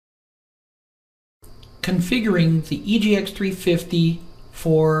configuring the EGX-350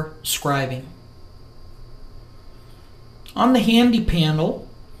 for scribing. On the handy panel,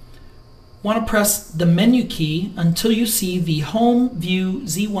 want to press the menu key until you see the Home, View,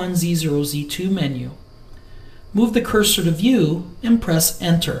 Z1, Z0, Z2 menu. Move the cursor to View and press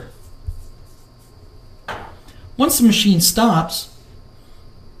Enter. Once the machine stops,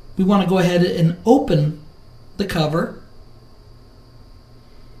 we want to go ahead and open the cover,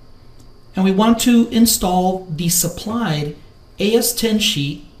 and we want to install the supplied AS10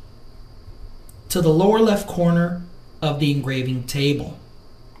 sheet to the lower left corner of the engraving table.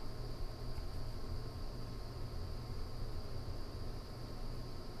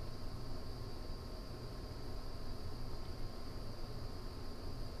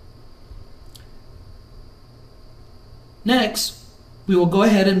 Next, we will go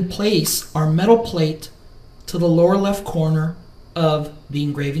ahead and place our metal plate to the lower left corner of the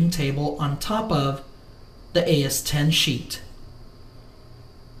engraving table on top of the AS10 sheet.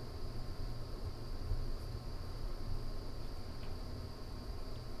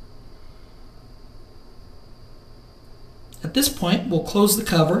 At this point, we'll close the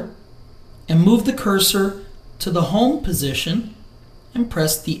cover and move the cursor to the home position and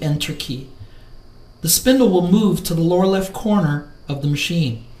press the Enter key. The spindle will move to the lower left corner of the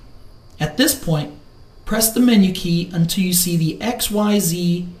machine. At this point, press the menu key until you see the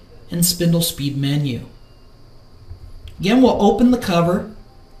XYZ and Spindle Speed menu. Again, we'll open the cover,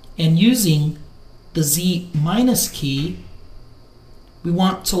 and using the Z- key, we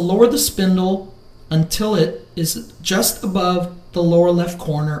want to lower the spindle until it is just above the lower left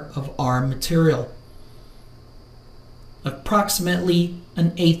corner of our material, approximately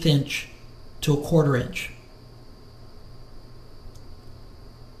an 1/8 inch to a 1/4 inch.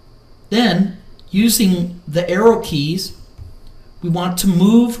 Then, using the arrow keys, we want to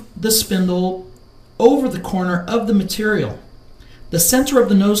move the spindle over the corner of the material. The center of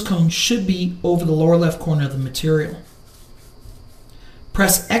the nose cone should be over the lower left corner of the material.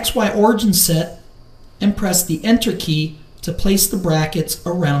 Press XY origin set and press the Enter key to place the brackets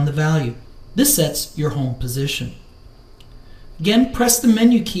around the value. This sets your home position. Again, press the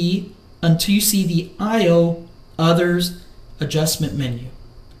menu key until you see the IO Others adjustment menu.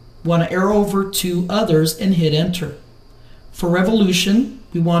 We want to arrow over to Others and hit Enter. For revolution,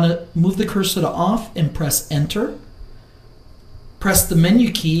 we want to move the cursor to off and press Enter. Press the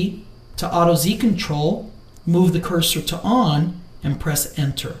menu key to Auto Z control, move the cursor to on and press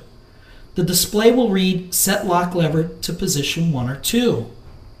Enter. The display will read Set Lock Lever to position 1 or 2.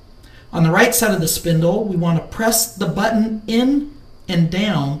 On the right side of the spindle, we want to press the button in and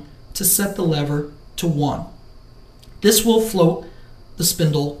down to set the lever to 1. This will float the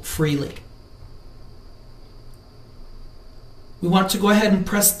spindle freely. We want to go ahead and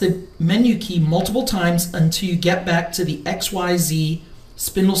press the menu key multiple times until you get back to the XYZ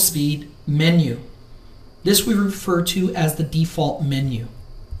Spindle Speed menu. This we refer to as the default menu.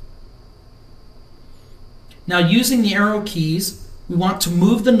 Now, using the arrow keys, we want to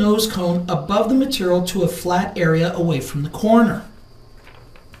move the nose cone above the material to a flat area away from the corner.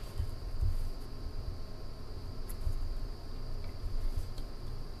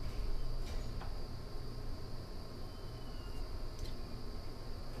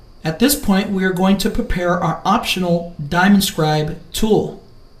 At this point, we are going to prepare our optional Diamond Scribe tool.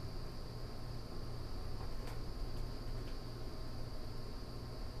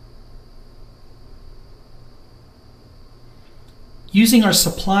 Using our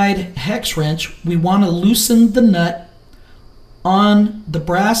supplied hex wrench, we want to loosen the nut on the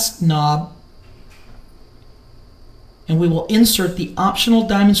brass knob, and we will insert the optional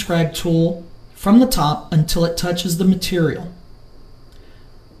Diamond Scribe tool from the top until it touches the material.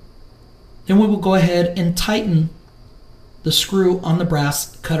 Then we will go ahead and tighten the screw on the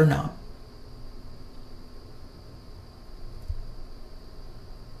brass cutter knob.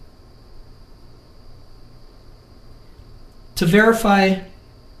 To verify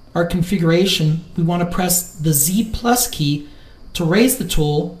our configuration, we want to press the Z+ key to raise the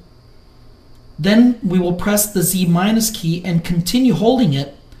tool. Then we will press the Z- key and continue holding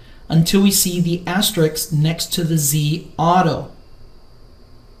it until we see the asterisk next to the Z Auto.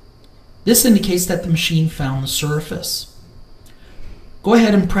 This indicates that the machine found the surface. Go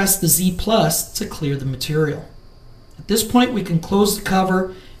ahead and press the Z+ to clear the material. At this point, we can close the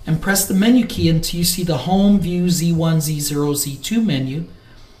cover and press the menu key until you see the Home, View, Z1, Z0, Z2 menu.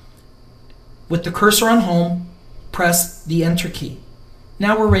 With the cursor on Home, press the Enter key.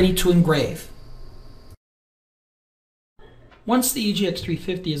 Now we're ready to engrave. Once the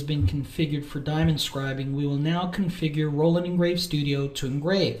EGX-350 has been configured for diamond scribing, we will now configure Roll and Engrave Studio to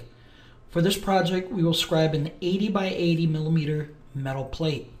engrave. For this project, we will scribe an 80 by 80 millimeter metal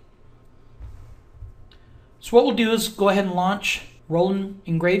plate. So what we'll do is go ahead and launch Roland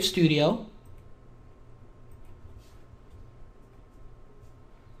Engrave Studio.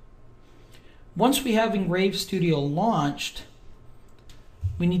 Once we have Engrave Studio launched,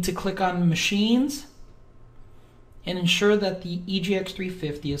 we need to click on Machines and ensure that the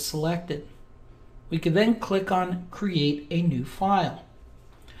EGX-350 is selected. We can then click on Create a New File.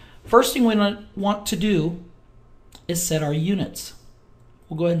 First thing we want to do is set our units.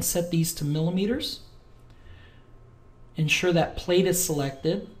 We'll go ahead and set these to millimeters. Ensure that plate is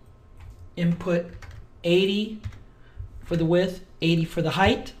selected. Input 80 for the width, 80 for the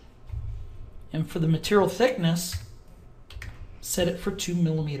height. And for the material thickness, set it for 2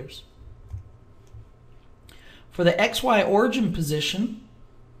 millimeters. For the XY origin position,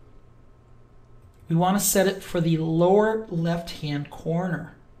 we want to set it for the lower left-hand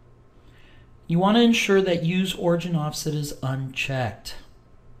corner. You want to ensure that Use Origin Offset is unchecked.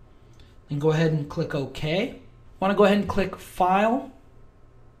 Then go ahead and click OK. Want to go ahead and click File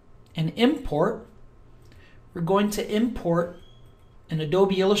and Import. We're going to import an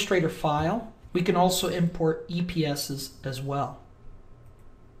Adobe Illustrator file. We can also import EPSs as well.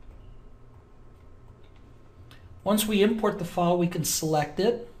 Once we import the file, we can select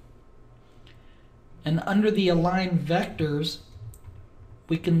it. And under the Align Vectors,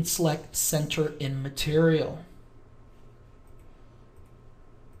 we can select Center in Material.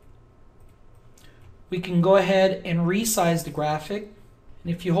 We can go ahead and resize the graphic.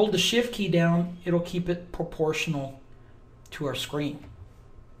 And if you hold the Shift key down, it'll keep it proportional to our screen.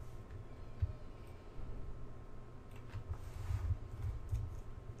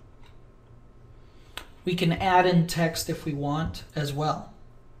 We can add in text if we want as well.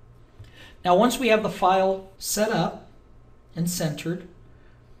 Now once we have the file set up and centered,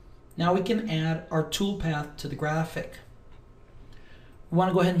 now we can add our toolpath to the graphic. We want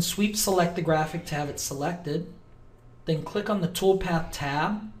to go ahead and sweep select the graphic to have it selected. Then click on the toolpath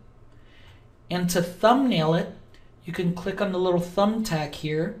tab. And to thumbnail it, you can click on the little thumbtack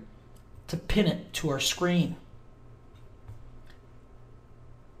here to pin it to our screen.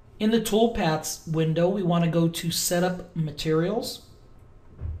 In the Toolpaths window, we want to go to Setup Materials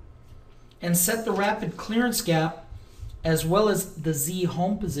and set the rapid clearance gap as well as the Z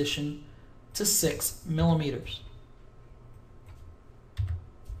home position to 6 millimeters.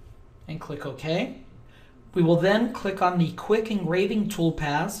 And click OK. We will then click on the Quick Engraving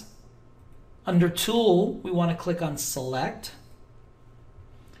Toolpaths. Under Tool, we want to click on Select.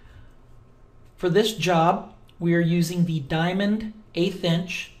 For this job, we are using the Diamond 1/8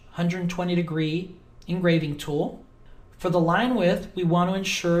 inch 120 degree engraving tool. For the line width, we want to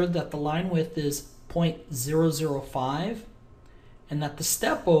ensure that the line width is 0.005 and that the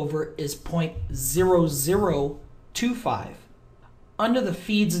step over is 0.0025. Under the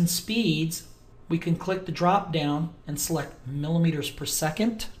feeds and speeds, we can click the drop down and select millimeters per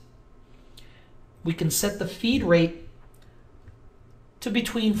second. We can set the feed rate to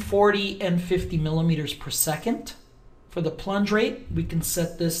between 40 and 50 millimeters per second. For the plunge rate, we can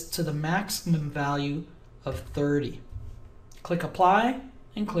set this to the maximum value of 30. Click Apply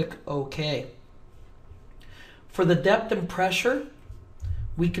and click OK. For the depth and pressure,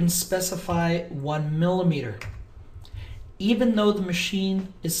 we can specify 1 millimeter. Even though the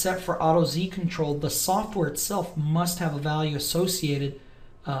machine is set for Auto Z control, the software itself must have a value associated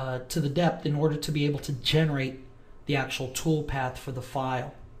to the depth in order to be able to generate the actual toolpath for the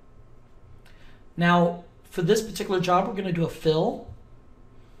file. Now, for this particular job, we're going to do a fill,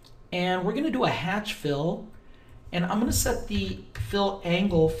 and we're going to do a hatch fill, and I'm going to set the fill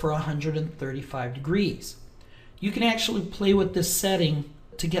angle for 135 degrees. You can actually play with this setting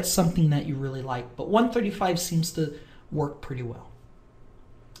to get something that you really like, but 135 seems to work pretty well.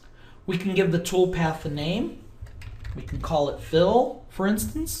 We can give the toolpath a name. We can call it fill, for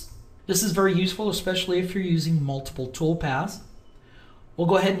instance. This is very useful, especially if you're using multiple toolpaths. We'll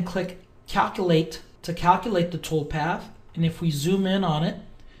go ahead and click Calculate to calculate the toolpath, and if we zoom in on it,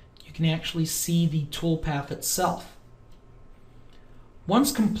 you can actually see the toolpath itself.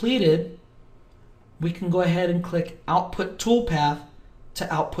 Once completed, we can go ahead and click Output Toolpath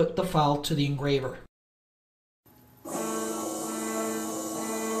to output the file to the engraver.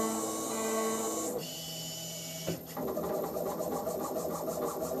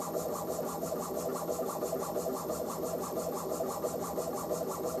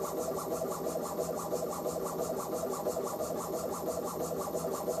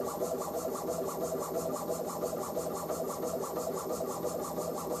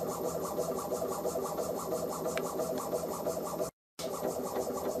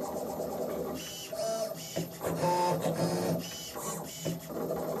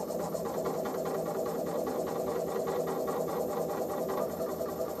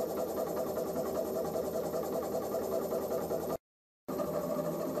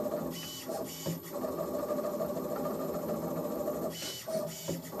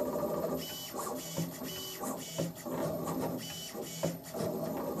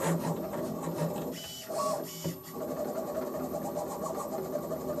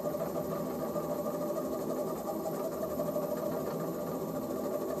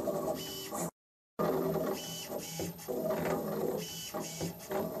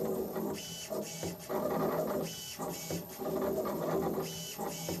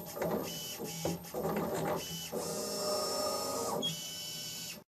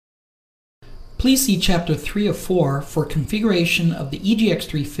 Please see Chapter 3 of 4 for configuration of the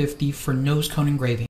EGX-350 for nosecone engraving.